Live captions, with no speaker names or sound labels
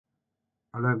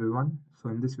Hello everyone. So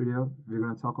in this video, we're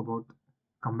going to talk about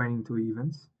combining two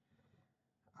events.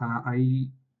 I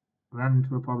ran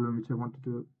into a problem which I wanted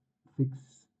to fix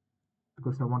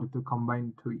because I wanted to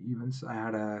combine two events. I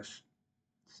had a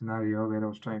scenario where I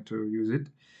was trying to use it.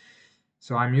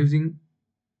 So I'm using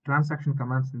transaction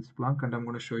commands in Splunk, and I'm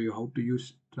going to show you how to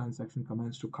use transaction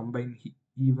commands to combine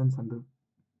events under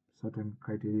certain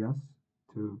criteria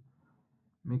to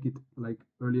make it like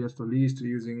earliest or least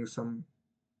using some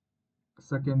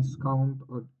seconds count,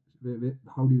 or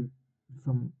how do you,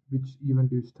 from which event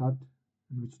do you start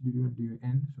and which event do you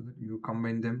end, so that you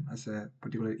combine them as a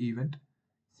particular event,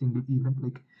 single event.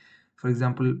 Like for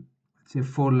example, let's say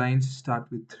 4 lines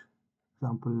start with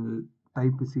example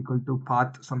type is equal to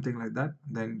path, something like that.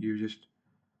 Then you just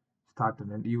start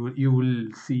and end. You will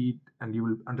see it and you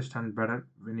will understand better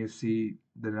when you see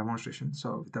the demonstration.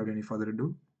 So without any further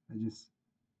ado, I just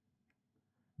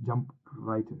jump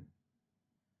right in.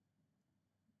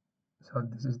 So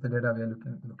this is the data we are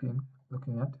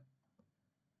looking at.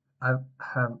 I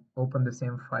have opened the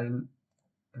same file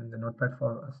in the notepad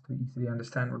for us to easily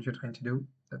understand what you're trying to do.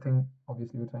 The thing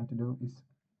obviously we're trying to do is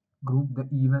group the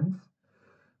events.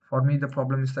 For me, the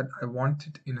problem is that I want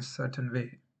it in a certain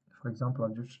way. For example,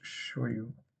 I'll just show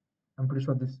you. I'm pretty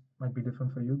sure this might be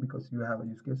different for you because you have a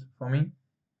use case. For me,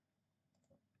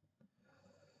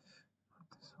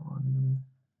 this one,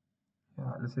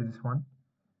 yeah, let's say this one.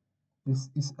 This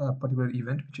is a particular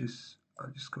event which is,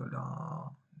 I'll just go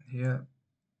down here.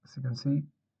 As you can see,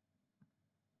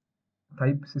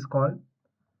 types is called.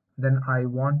 Then I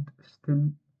want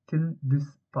still till this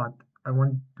path. I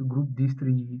want to group these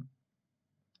three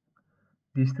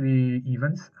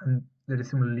events, and there is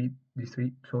similarly these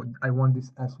three. So I want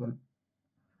this as well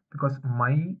because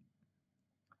my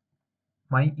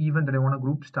event that I want to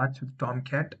group starts with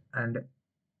Tomcat and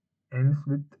ends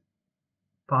with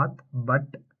path. But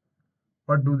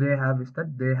what do they have is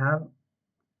that they have,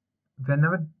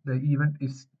 whenever the event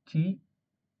is key,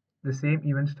 the same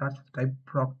event starts with type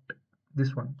proct,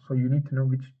 this one. So you need to know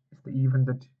which is the event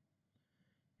that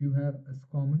you have as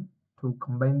common to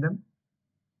combine them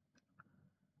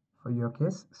for your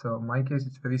case. So my case,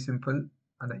 it's very simple,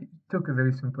 and I took a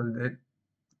very simple way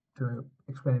to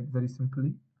explain it very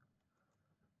simply.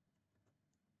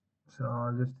 So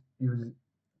I'll just use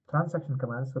transaction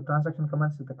commands. So transaction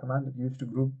commands is the command that you use to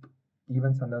group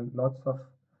events under lots of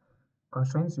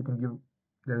constraints. You can give,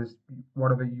 there is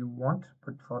whatever you want,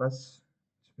 but for us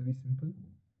it's very simple.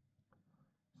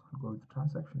 So I'll go with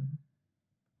transaction.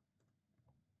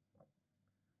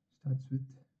 Starts with,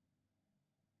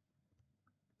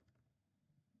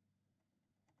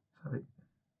 sorry,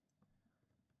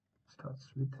 starts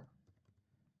with,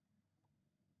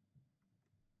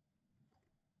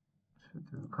 so it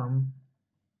will come,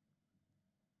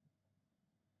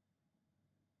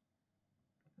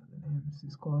 the name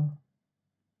is called,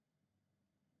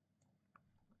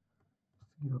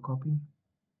 give a copy,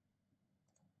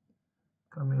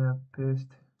 come here, paste,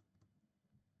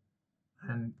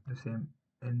 and the same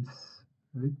ends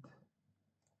with,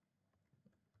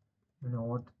 you know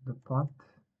what, the path.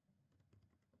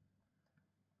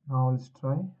 Now let's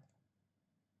try.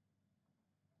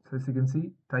 So as you can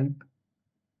see, type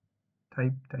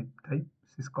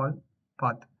this is called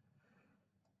path.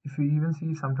 If you even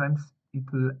see, sometimes it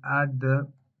will add the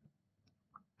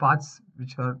paths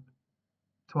which are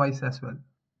twice as well.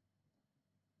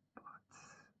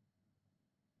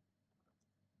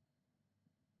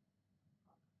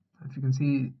 If you can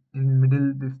see in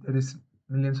middle, if there is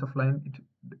millions of line,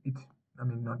 it I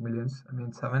mean not millions, I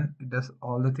mean 7, it does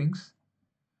all the things.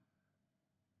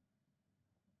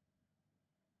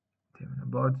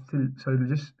 About till, so it will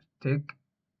just take,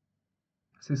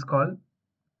 this is called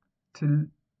till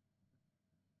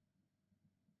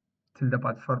the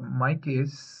path. For my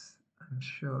case, I'm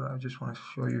sure I just want to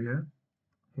show you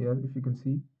here if you can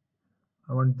see,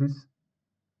 I want this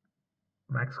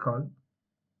max call,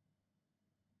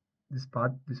 this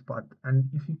path, and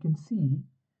if you can see,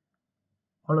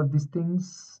 all of these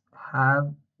things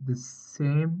have the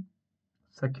same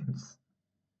seconds.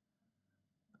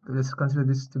 Let's consider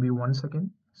this to be 1 second,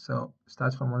 so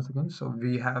starts from 1 second. So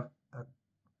we have a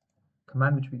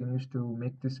command which we can use to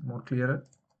make this more clearer.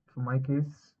 For my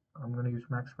case, I'm going to use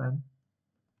maxspan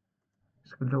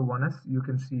is equal to 1s. You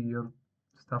can see your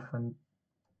stuff and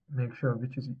make sure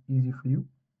which is easy for you.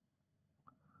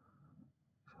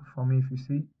 So for me, if you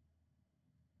see,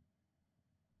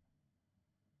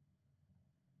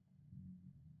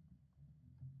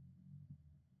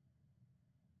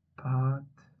 path,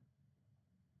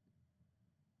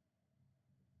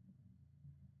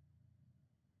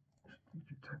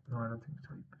 no, I don't think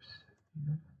type is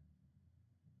here.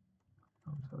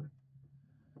 sorry,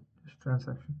 just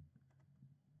transaction.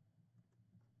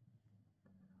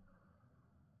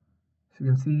 So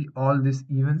you can see all these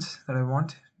events that I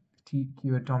want.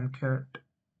 Keyword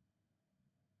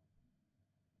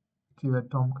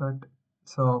Tomcat.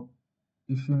 So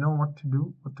if you know what to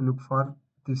do, what to look for,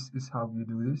 this is how you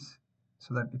do this,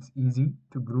 so that it's easy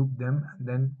to group them. And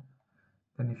then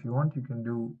if you want, you can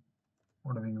do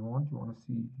whatever you want. You want to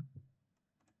see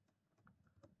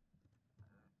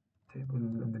table,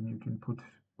 and then you can put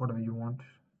whatever you want.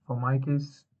 For my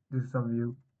case, this is how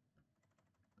you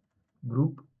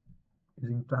group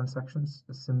using transactions.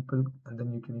 It's simple. And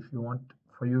then you can, if you want,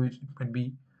 for you it can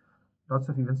be lots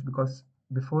of events, because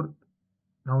before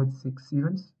now it's 6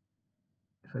 events.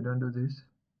 If I don't do this,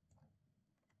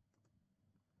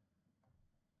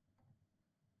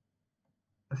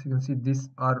 as you can see, these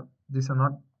are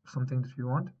not something that you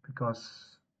want,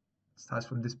 because it starts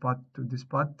from this path to this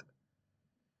path,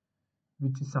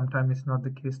 which is sometimes it's not the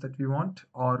case that we want.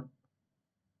 Or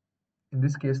in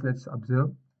this case, let's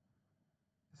observe.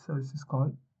 So this is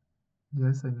called,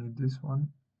 yes, I need this one.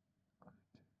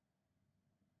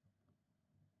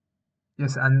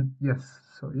 Yes, and yes,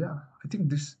 so yeah, I think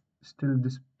this still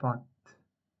this path.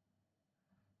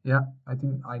 Yeah, I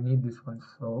think I need this one.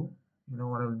 So you know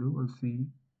what I'll do, we'll see.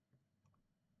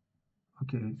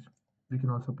 Okay, we can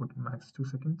also put max 2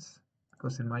 seconds,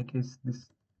 because in my case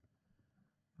this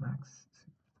max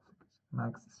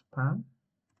span,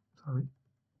 sorry,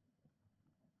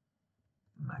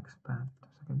 max span 2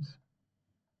 seconds.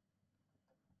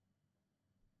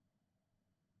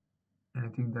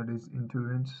 Anything that is into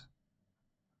events,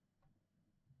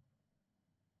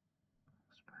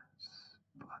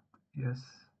 path, yes.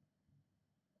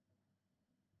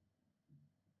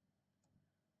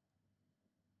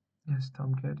 Yes,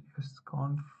 Tomcat, yes,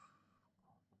 conf.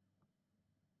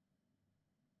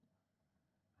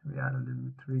 We add a little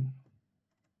bit 3.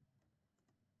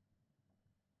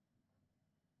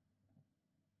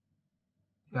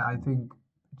 Yeah, I think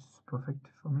it's perfect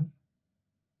for me.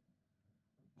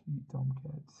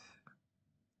 Tomcat,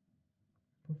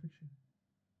 perfection.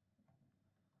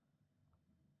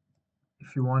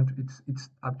 If you want, it's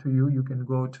up to you. You can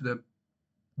go to the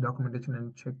documentation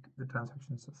and check the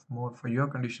transactions of more for your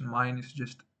condition. Mine is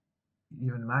just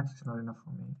even max is not enough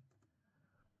for me.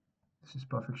 This is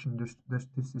perfection.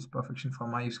 This is perfection for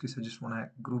my use case. I just want to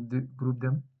group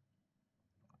them.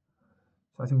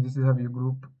 So I think this is how you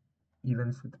group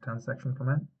events with the transaction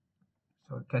command.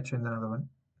 So catch you in another one.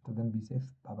 So then be safe.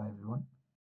 Bye bye everyone.